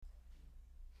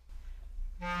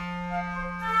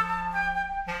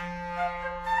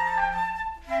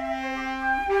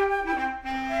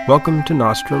Welcome to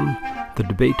Nostrum, the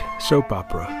debate soap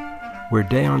opera, where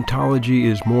deontology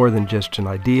is more than just an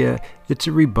idea, it's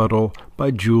a rebuttal by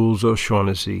Jules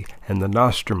O'Shaughnessy and the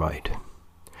Nostrumite.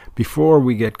 Before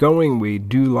we get going, we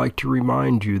do like to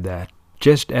remind you that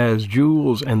just as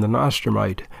Jules and the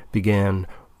Nostrumite began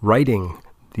writing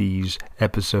these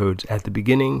episodes at the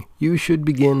beginning, you should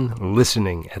begin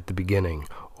listening at the beginning.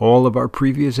 All of our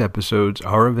previous episodes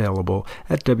are available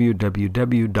at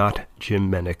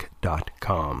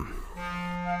www.jimmenick.com.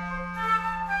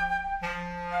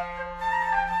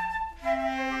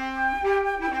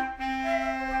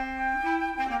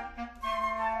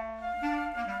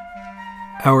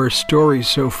 Our story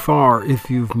so far,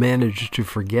 if you've managed to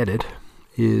forget it,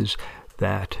 is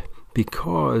that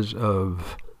because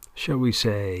of, shall we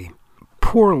say,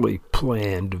 poorly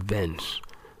planned events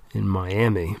in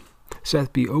Miami,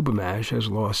 Seth B. Obamash has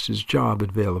lost his job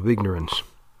at Veil of Ignorance.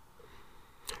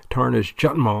 Tarnish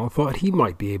Jutmal thought he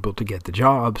might be able to get the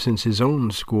job since his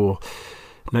own school,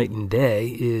 Night and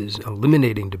Day, is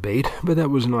eliminating debate, but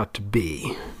that was not to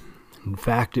be. In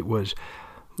fact, it was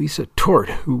Lisa Tort,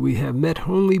 who we have met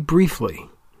only briefly,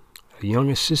 a young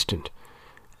assistant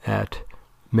at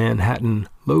Manhattan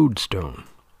Lodestone,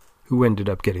 who ended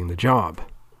up getting the job.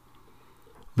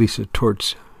 Lisa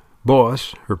Tort's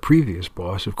boss, her previous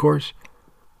boss, of course,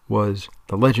 was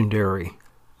the legendary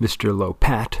Mr.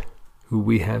 Lopat, who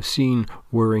we have seen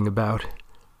whirring about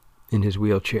in his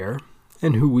wheelchair,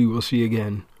 and who we will see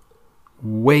again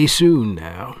way soon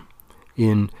now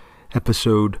in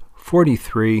episode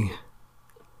 43,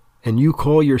 And You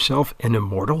Call Yourself an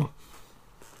Immortal?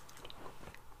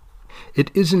 It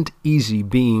isn't easy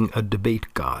being a debate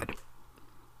god.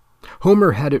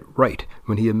 Homer had it right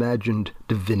when he imagined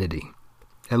divinity,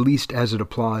 at least as it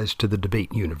applies to the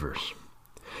debate universe.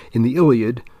 In the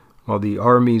Iliad, while the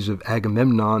armies of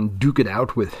Agamemnon duke it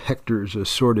out with Hector's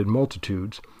assorted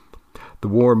multitudes, the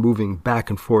war moving back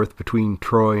and forth between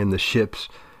Troy and the ships,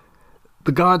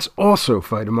 the gods also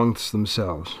fight amongst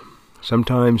themselves,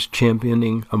 sometimes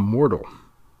championing a mortal,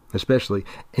 especially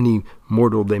any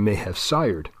mortal they may have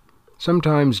sired,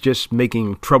 sometimes just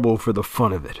making trouble for the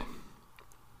fun of it.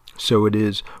 So it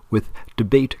is with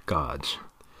debate gods.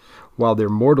 While their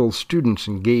mortal students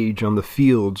engage on the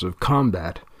fields of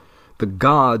combat, the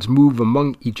gods move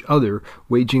among each other,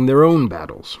 waging their own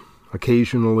battles,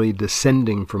 occasionally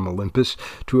descending from Olympus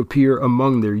to appear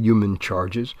among their human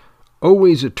charges,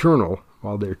 always eternal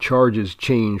while their charges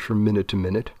change from minute to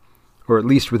minute, or at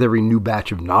least with every new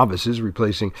batch of novices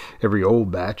replacing every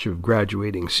old batch of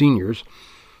graduating seniors.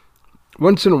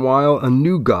 Once in a while, a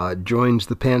new god joins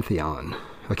the pantheon,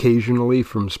 occasionally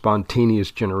from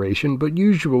spontaneous generation, but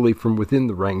usually from within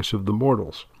the ranks of the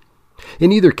mortals.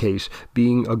 In either case,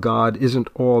 being a god isn't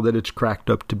all that it's cracked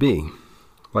up to be.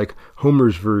 Like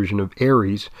Homer's version of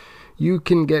Ares, you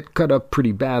can get cut up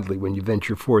pretty badly when you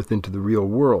venture forth into the real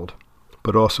world.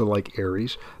 But also like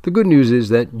Ares, the good news is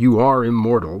that you are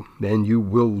immortal, and you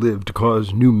will live to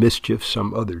cause new mischief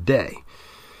some other day.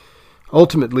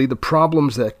 Ultimately, the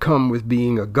problems that come with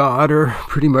being a god are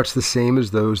pretty much the same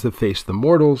as those that face the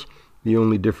mortals, the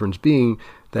only difference being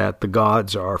that the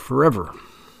gods are forever.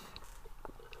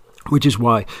 Which is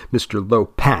why Mr.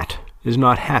 Lopat is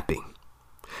not happy.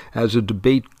 As a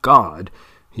debate god,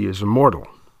 he is immortal.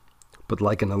 But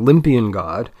like an Olympian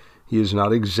god, he is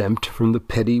not exempt from the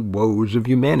petty woes of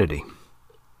humanity.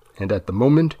 And at the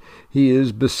moment, he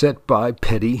is beset by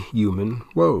petty human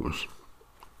woes.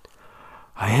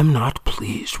 "I am not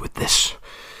pleased with this,"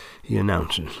 he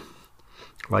announces.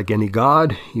 Like any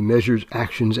god, he measures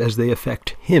actions as they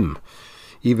affect him,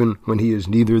 even when he is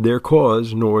neither their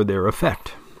cause nor their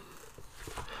effect.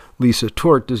 Lisa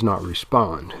Tort does not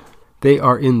respond. They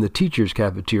are in the teacher's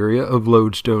cafeteria of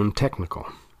Lodestone Technical.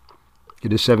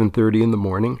 It is 7:30 in the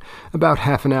morning, about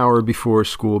half an hour before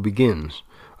school begins.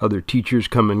 Other teachers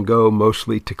come and go,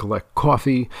 mostly to collect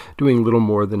coffee, doing little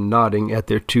more than nodding at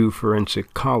their two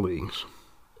forensic colleagues.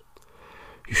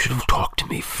 "You should have talked to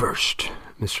me first,"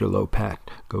 Mr. Lopat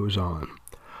goes on.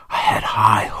 "I had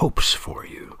high hopes for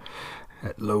you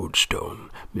at Lodestone,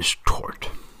 Miss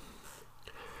Tort."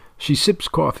 She sips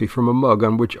coffee from a mug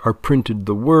on which are printed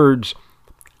the words,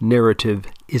 "Narrative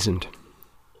isn't."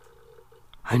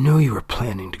 "I know you are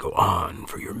planning to go on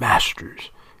for your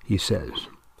master's," he says.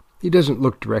 He doesn't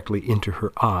look directly into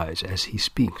her eyes as he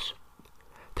speaks.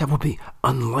 "That will be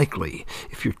unlikely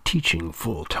if you're teaching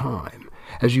full-time,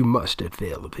 as you must at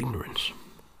Veil of Ignorance."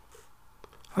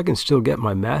 "I can still get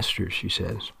my master's," she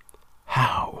says.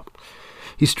 "How?"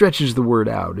 He stretches the word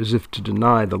out as if to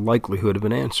deny the likelihood of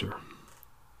an answer.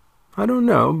 "I don't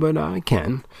know, but I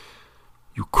can."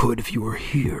 "You could if you were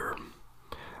here.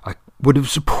 I would have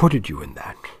supported you in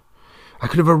that. I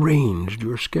could have arranged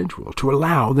your schedule to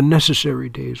allow the necessary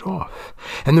days off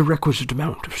and the requisite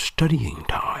amount of studying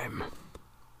time.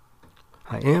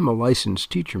 I am a licensed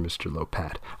teacher, Mr.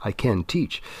 Lopat. I can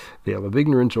teach. Veil of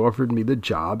Ignorance offered me the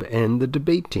job and the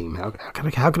debate team. How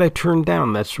could I turn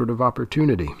down that sort of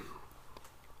opportunity?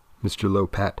 Mr.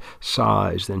 Lopat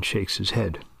sighs, then shakes his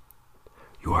head.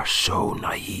 You are so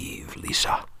naive,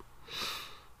 Lisa.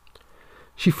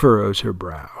 She furrows her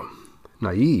brow.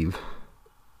 Naive?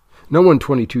 No one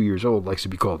 22 years old likes to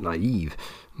be called naive.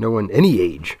 No one any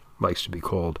age likes to be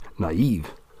called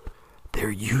naive.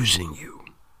 They're using you.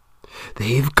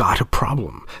 They've got a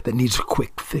problem that needs a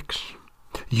quick fix.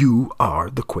 You are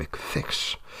the quick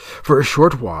fix. For a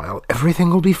short while, everything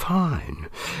will be fine,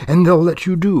 and they'll let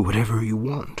you do whatever you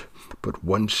want. But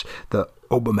once the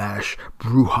Obamash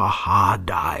brouhaha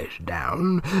dies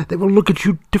down, they will look at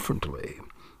you differently.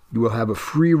 You will have a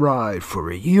free ride for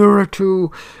a year or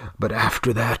two, but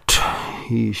after that,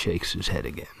 he shakes his head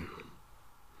again.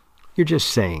 You're just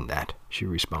saying that, she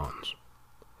responds.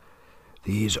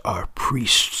 These are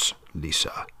priests,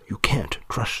 Lisa. You can't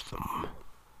trust them.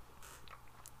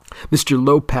 Mr.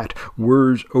 Lopat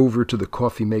whirs over to the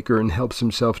coffee maker and helps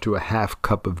himself to a half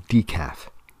cup of decaf.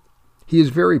 He is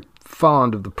very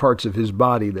fond of the parts of his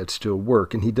body that still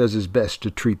work, and he does his best to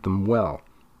treat them well.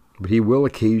 But he will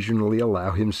occasionally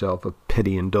allow himself a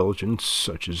petty indulgence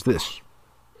such as this.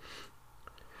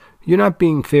 You're not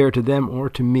being fair to them or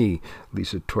to me,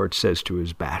 Lisa Torch says to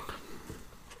his back.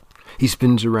 He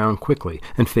spins around quickly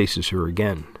and faces her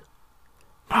again.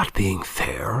 Not being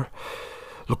fair?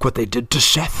 Look what they did to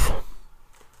Seth.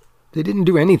 They didn't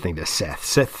do anything to Seth.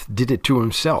 Seth did it to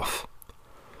himself.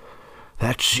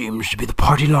 That seems to be the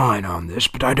party line on this,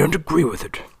 but I don't agree with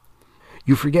it.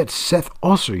 You forget Seth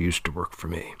also used to work for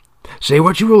me. Say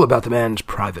what you will about the man's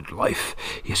private life.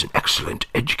 He is an excellent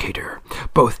educator,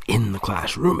 both in the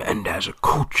classroom and as a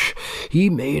coach. He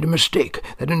made a mistake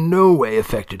that in no way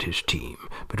affected his team,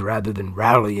 but rather than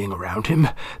rallying around him,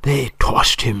 they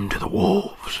tossed him to the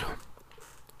wolves.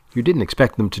 You didn't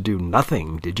expect them to do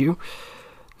nothing, did you?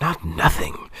 Not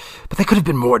nothing, but they could have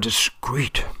been more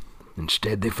discreet.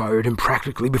 Instead, they fired him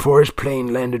practically before his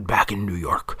plane landed back in New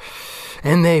York,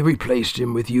 and they replaced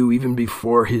him with you even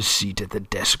before his seat at the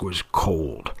desk was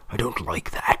cold. I don't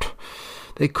like that.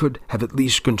 They could have at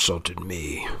least consulted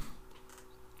me.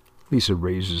 Lisa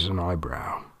raises an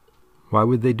eyebrow. Why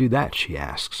would they do that, she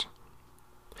asks.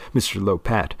 Mr.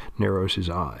 Lopat narrows his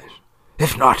eyes.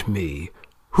 If not me,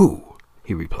 who?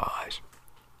 He replies.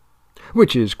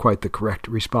 Which is quite the correct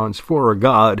response for a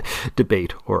god,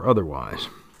 debate or otherwise.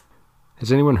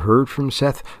 Has anyone heard from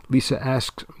Seth? Lisa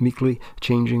asks meekly,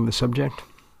 changing the subject.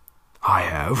 I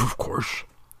have, of course.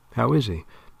 How is he?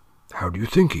 How do you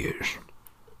think he is?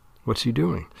 What's he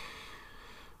doing?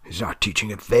 He's not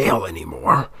teaching at Vail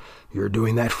anymore. You're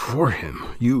doing that for him.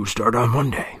 You start on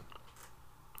Monday.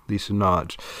 Lisa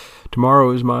nods.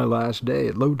 Tomorrow is my last day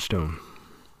at Lodestone.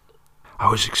 I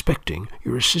was expecting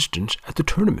your assistance at the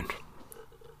tournament.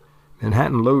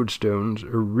 Manhattan Lodestone's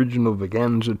original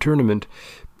Veganza tournament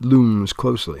looms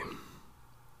closely.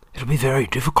 It'll be very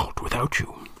difficult without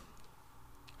you.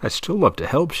 I'd still love to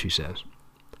help, she says.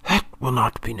 That will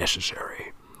not be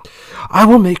necessary. I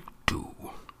will make do.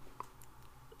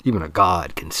 Even a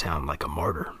god can sound like a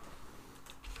martyr.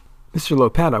 Mr.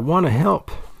 Lopat, I want to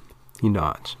help. He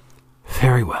nods.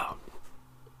 Very well.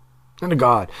 And a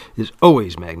god is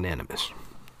always magnanimous.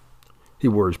 He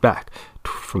whirs back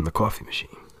from the coffee machine.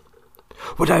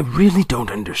 What I really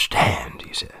don't understand,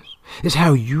 he says, is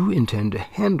how you intend to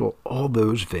handle all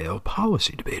those Vail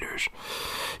policy debaters.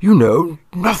 You know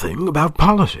nothing about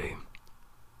policy.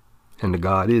 And the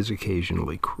god is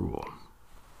occasionally cruel.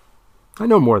 I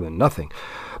know more than nothing,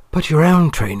 but your own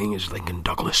training is Lincoln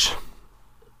Douglas.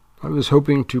 I was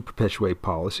hoping to perpetuate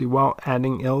policy while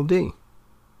adding LD.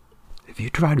 If you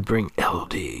try to bring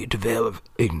LD to Veil of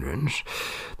Ignorance,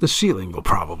 the ceiling will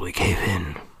probably cave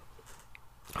in.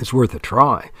 It's worth a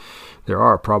try. There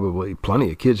are probably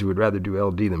plenty of kids who would rather do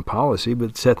LD than policy,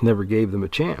 but Seth never gave them a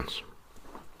chance.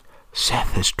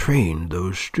 Seth has trained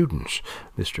those students,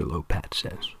 Mr. Lopat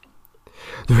says.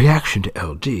 The reaction to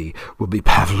LD will be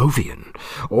Pavlovian.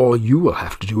 All you will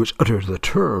have to do is utter the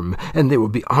term, and they will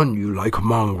be on you like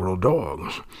mongrel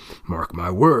dogs. Mark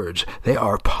my words, they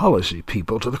are policy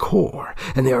people to the core,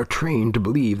 and they are trained to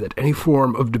believe that any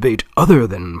form of debate other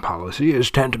than policy is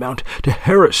tantamount to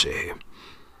heresy.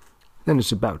 Then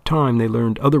it's about time they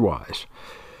learned otherwise.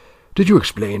 Did you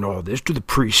explain all this to the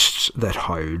priests that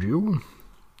hired you?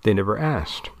 They never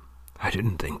asked. I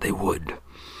didn't think they would.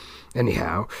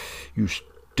 Anyhow, you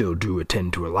still do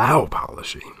intend to allow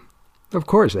policy. Of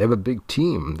course, they have a big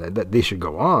team that they should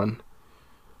go on.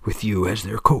 With you as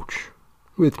their coach.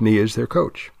 With me as their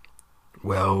coach.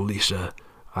 Well, Lisa,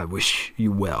 I wish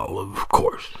you well, of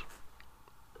course.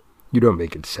 You don't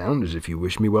make it sound as if you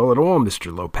wish me well at all,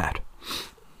 Mr. Lopat.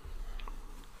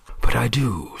 But I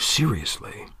do,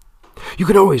 seriously. You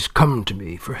can always come to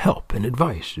me for help and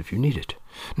advice if you need it.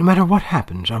 No matter what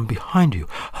happens, I'm behind you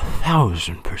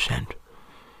 1,000%.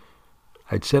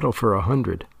 I'd settle for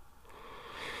 100.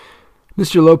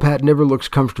 Mr. Lopat never looks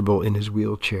comfortable in his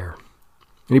wheelchair,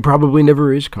 and he probably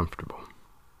never is comfortable.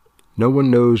 No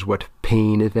one knows what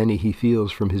pain, if any, he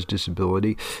feels from his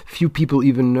disability. Few people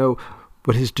even know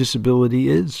what his disability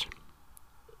is.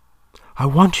 I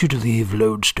want you to leave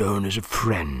Lodestone as a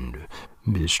friend,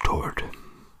 Miss Tort.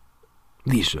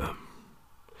 Lisa,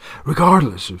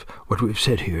 regardless of what we've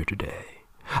said here today,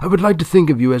 I would like to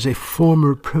think of you as a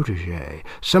former protégé,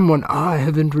 someone I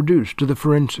have introduced to the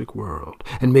forensic world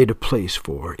and made a place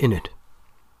for in it.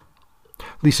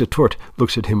 Lisa Tort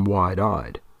looks at him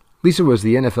wide-eyed. Lisa was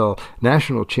the NFL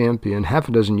national champion half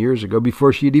a dozen years ago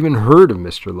before she had even heard of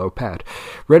Mr. Lopat.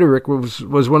 Rhetoric was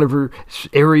one of her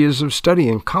areas of study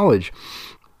in college.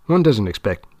 One doesn't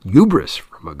expect hubris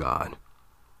from a god.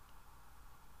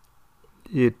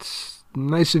 It's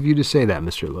nice of you to say that,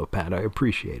 Mr. Lopat. I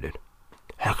appreciate it.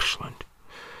 Excellent.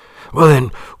 Well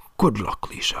then, good luck,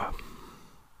 Lisa.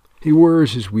 He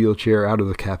whirs his wheelchair out of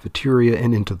the cafeteria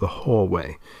and into the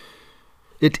hallway.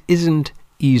 It isn't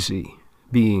easy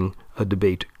being a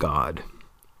debate god.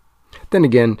 Then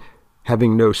again,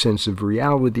 having no sense of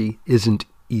reality isn't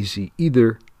easy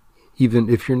either, even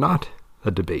if you're not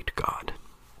a debate god.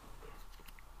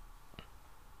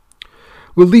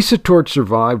 Will Lisa Tort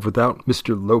survive without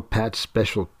Mr. Lopat's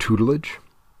special tutelage?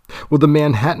 Will the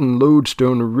Manhattan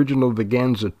Lodestone Original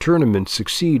Veganza tournament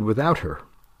succeed without her?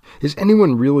 Is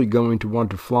anyone really going to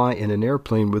want to fly in an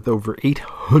airplane with over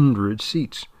 800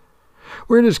 seats?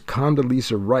 Where does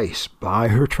Condoleezza Rice buy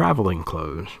her traveling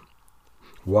clothes?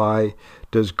 Why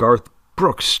does Garth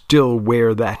Brooks still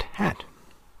wear that hat?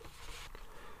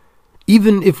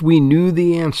 Even if we knew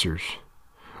the answers,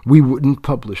 we wouldn't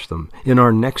publish them in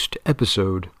our next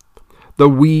episode. The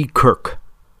Wee Kirk,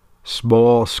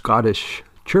 Small Scottish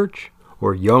Church,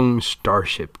 or Young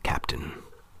Starship Captain.